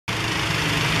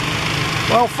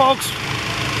Well, folks,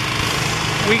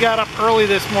 we got up early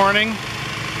this morning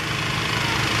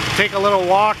to take a little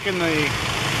walk in the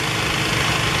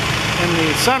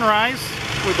sunrise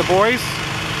with the boys,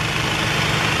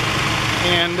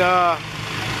 and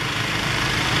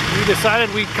we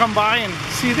decided we'd come by and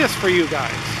see this for you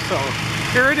guys. So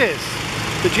here it is,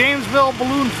 the Jamesville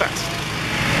Balloonfest.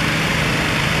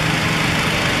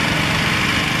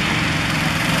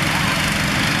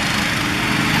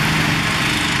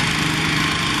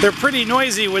 They're pretty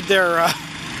noisy with their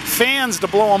fans to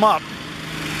blow them up.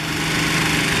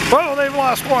 Well, they've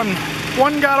lost one.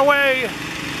 One got away.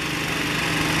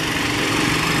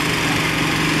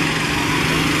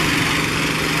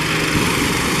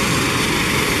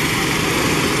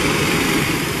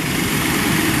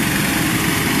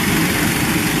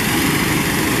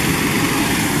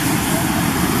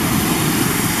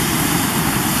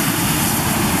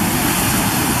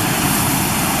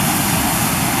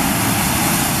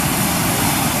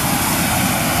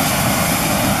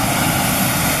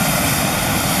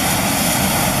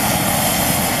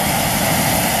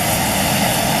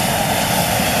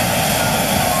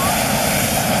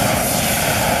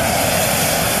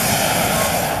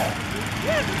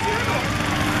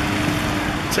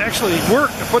 It's actually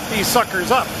work to put these suckers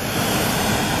up.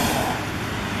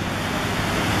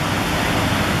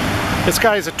 This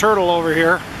guy's a turtle over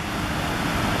here.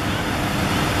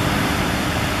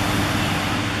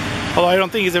 Although I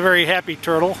don't think he's a very happy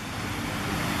turtle.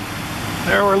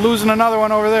 There, we're losing another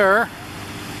one over there.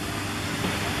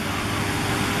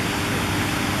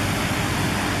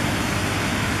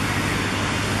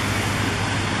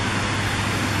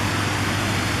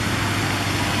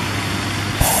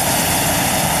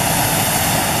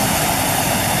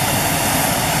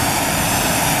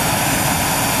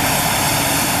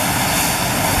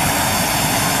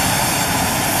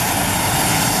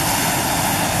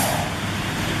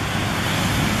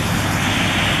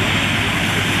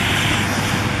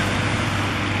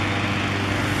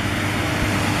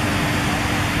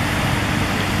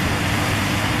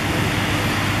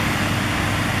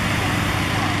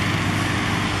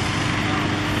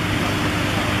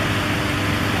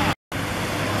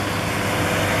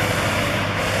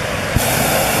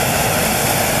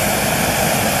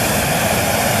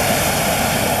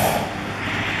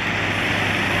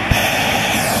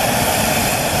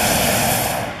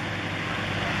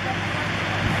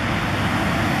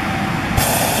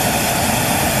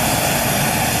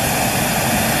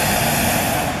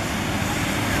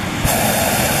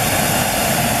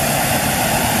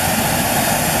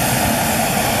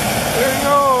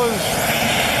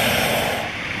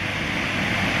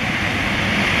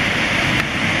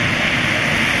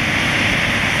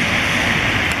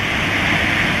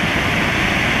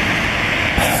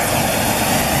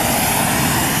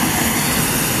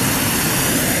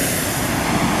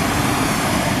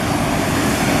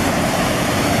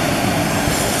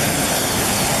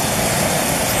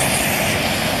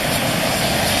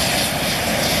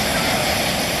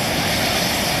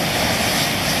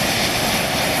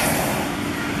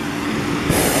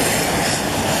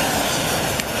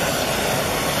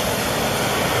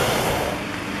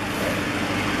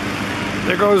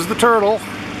 There goes the turtle.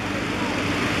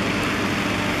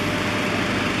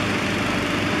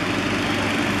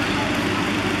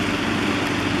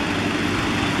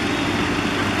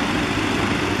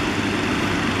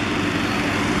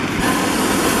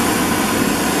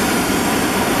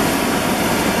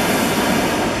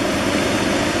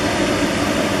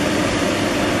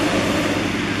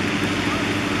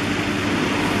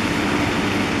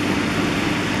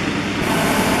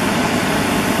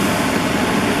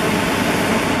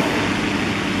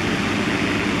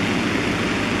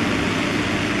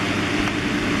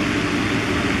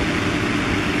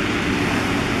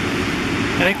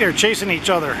 I think they're chasing each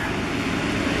other.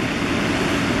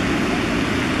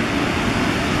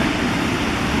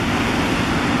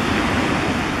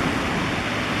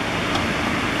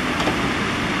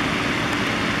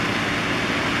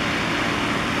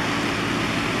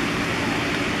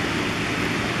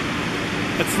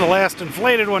 It's the last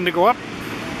inflated one to go up.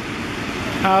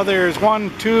 Now there's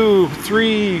 1, 2,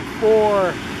 3,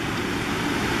 4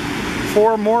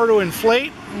 more to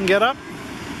inflate and get up.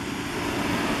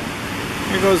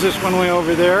 Here goes this one way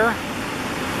over there.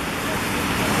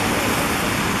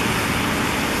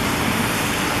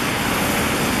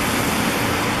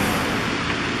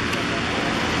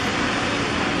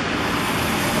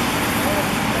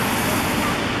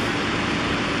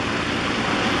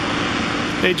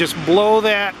 They just blow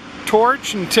that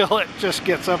torch until it just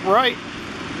gets upright.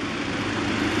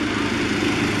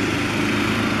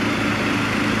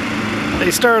 They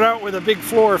start out with a big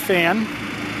floor fan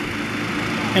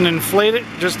and inflate it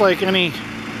just like any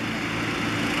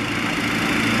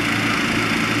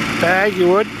bag you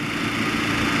would.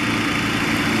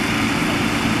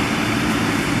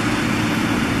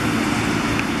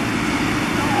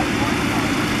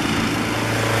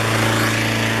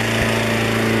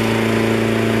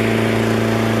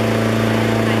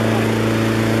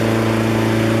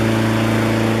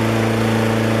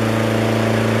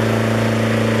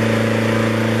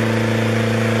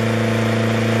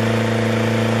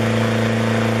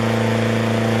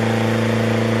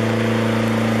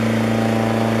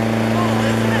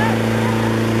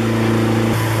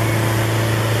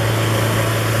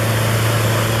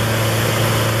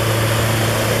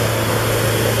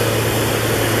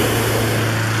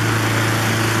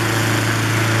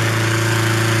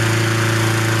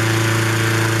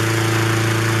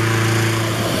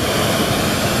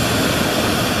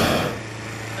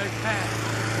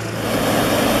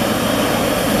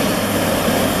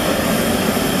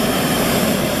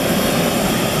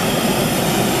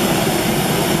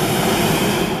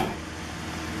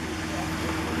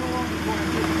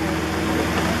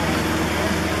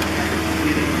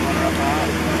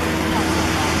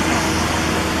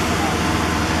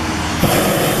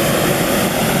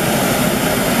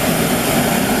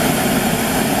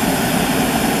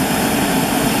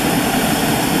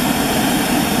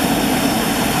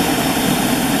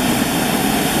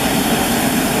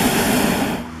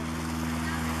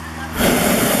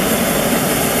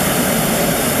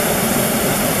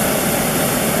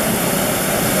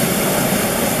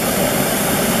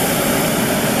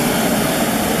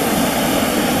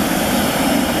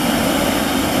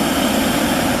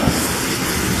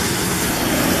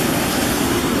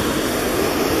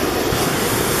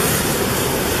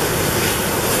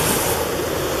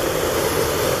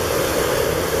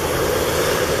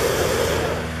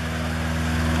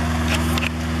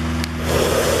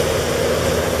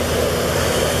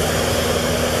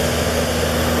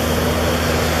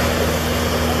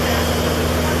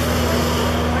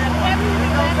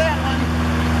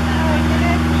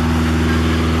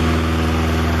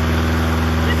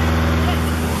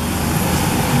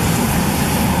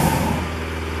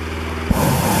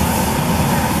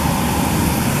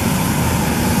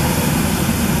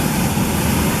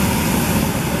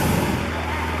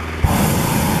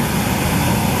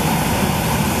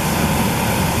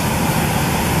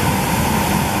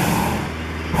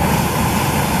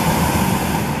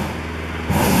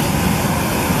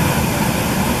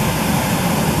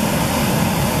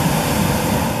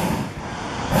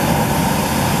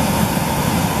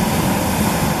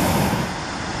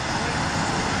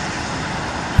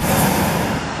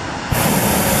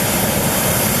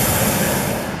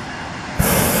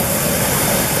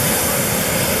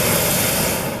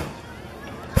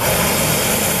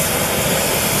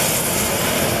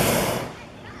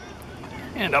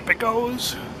 And up it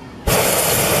goes.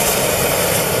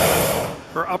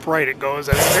 Or upright it goes,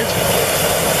 I think.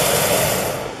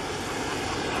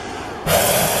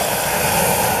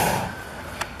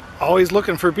 Always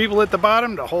looking for people at the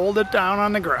bottom to hold it down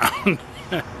on the ground.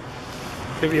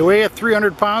 If you weigh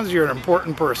 300 pounds, you're an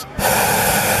important person.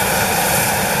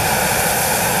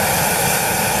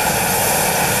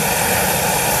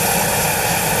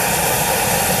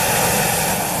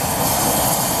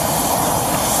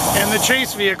 And the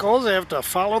chase vehicles have to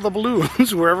follow the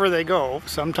balloons wherever they go.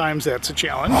 Sometimes that's a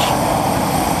challenge.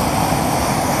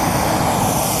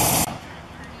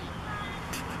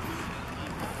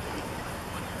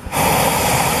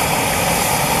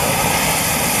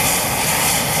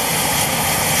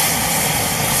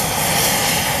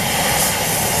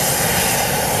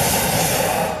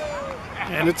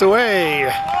 And it's away.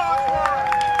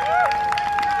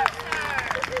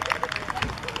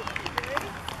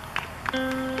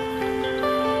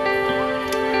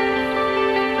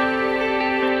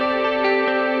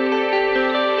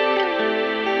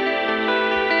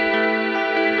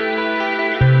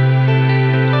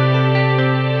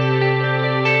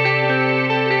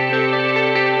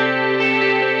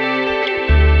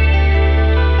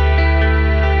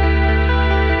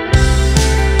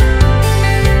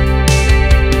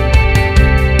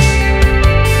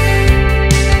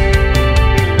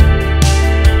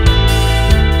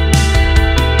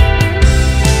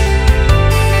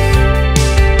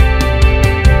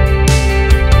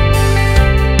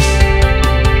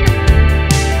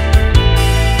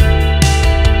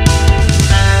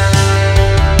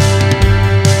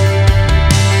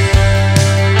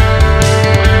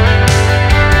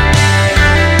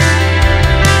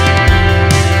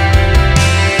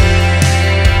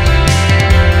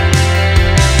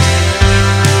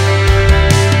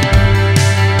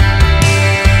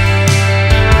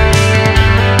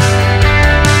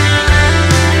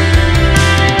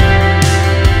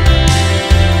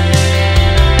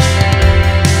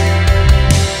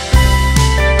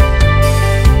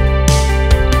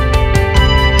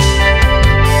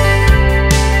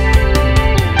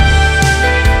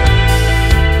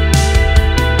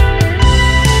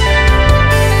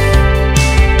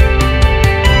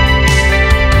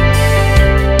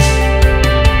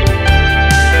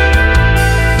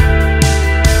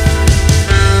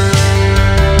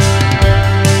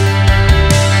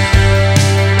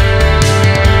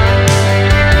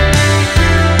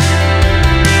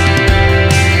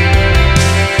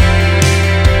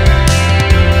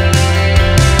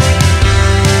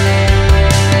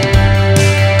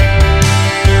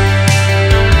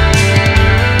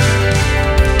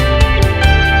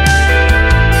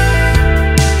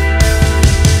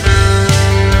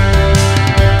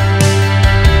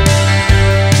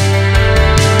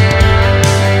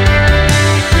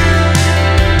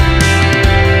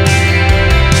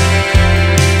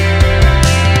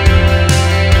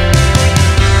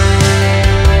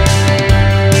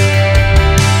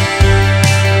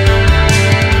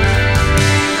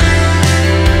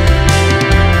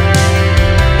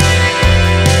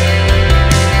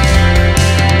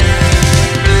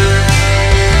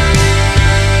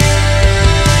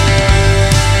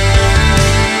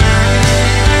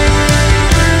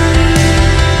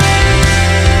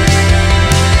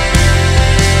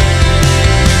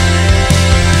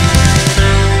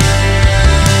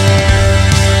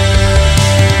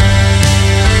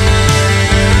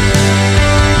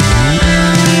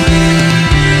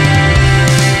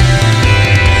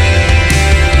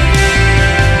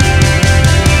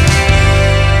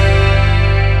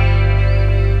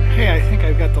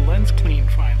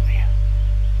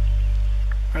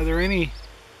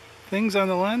 markings on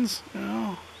the lens?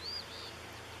 No.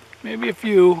 Maybe a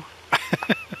few.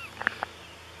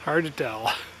 Hard to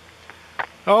tell.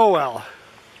 Oh well.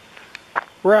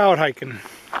 We're out hiking.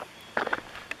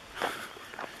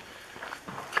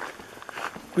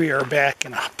 We are back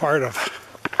in a part of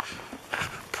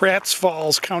Pratt's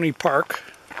Falls County Park,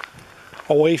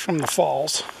 away from the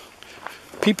falls.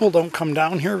 People don't come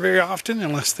down here very often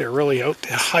unless they're really out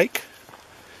to hike.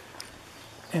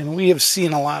 And we have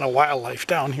seen a lot of wildlife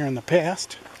down here in the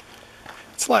past.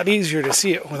 It's a lot easier to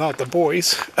see it without the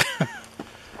boys.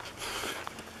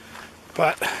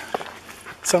 But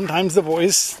sometimes the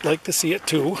boys like to see it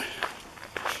too.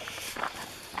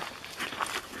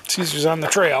 Caesar's on the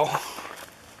trail.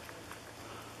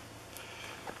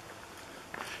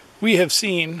 We have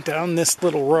seen down this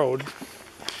little road,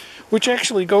 which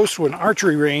actually goes to an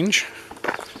archery range.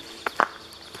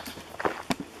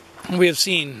 We have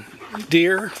seen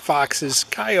deer, foxes,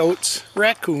 coyotes,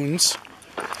 raccoons,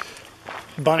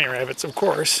 bunny rabbits, of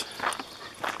course,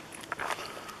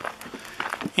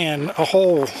 and a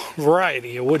whole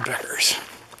variety of woodpeckers.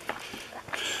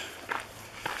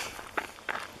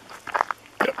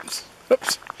 Oops,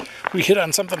 oops. We hit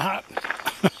on something hot.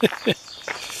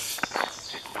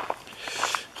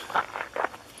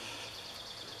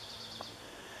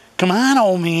 Come on,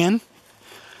 old man.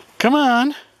 Come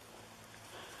on.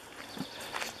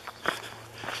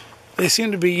 They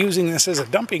seem to be using this as a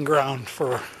dumping ground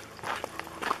for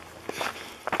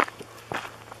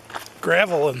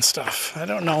gravel and stuff. I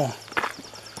don't know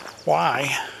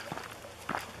why.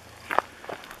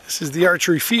 This is the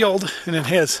archery field, and it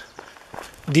has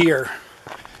deer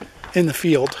in the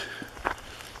field.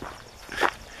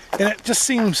 And it just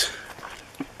seems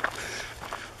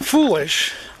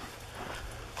foolish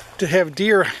to have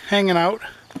deer hanging out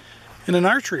in an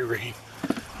archery range.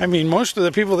 I mean, most of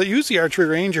the people that use the archery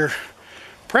range are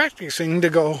practicing to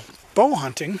go bow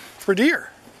hunting for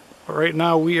deer. But right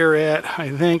now we are at, I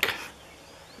think,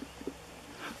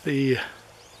 the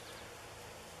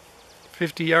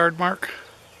 50-yard mark.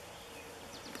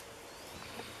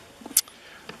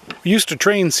 We used to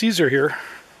train Caesar here.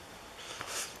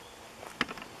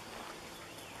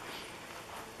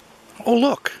 Oh,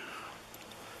 look.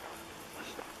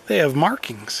 They have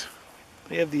markings.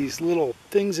 They have these little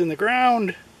things in the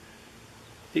ground.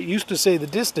 It used to say the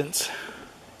distance.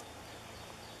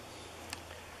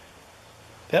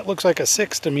 That looks like a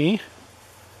 6 to me.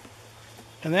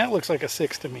 And that looks like a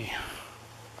 6 to me.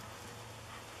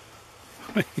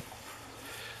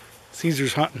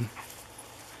 Caesar's hunting.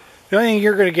 The only thing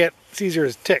you're going to get, Caesar,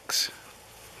 is ticks.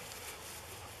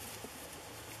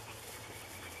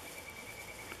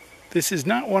 This is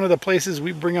not one of the places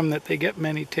we bring them that they get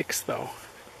many ticks, though.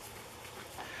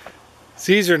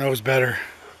 Caesar knows better.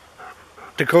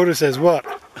 Dakota says what?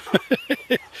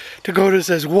 Dakota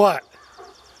says what?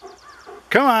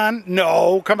 Come on.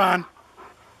 No, come on.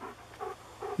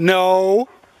 No.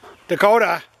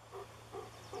 Dakota.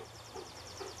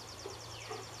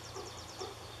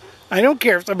 I don't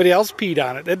care if somebody else peed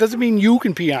on it. That doesn't mean you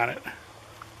can pee on it.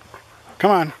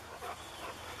 Come on.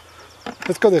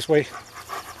 Let's go this way.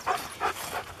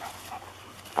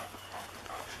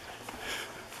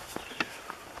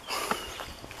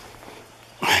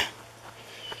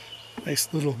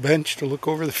 Nice little bench to look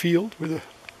over the field where the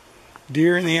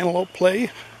deer and the antelope play.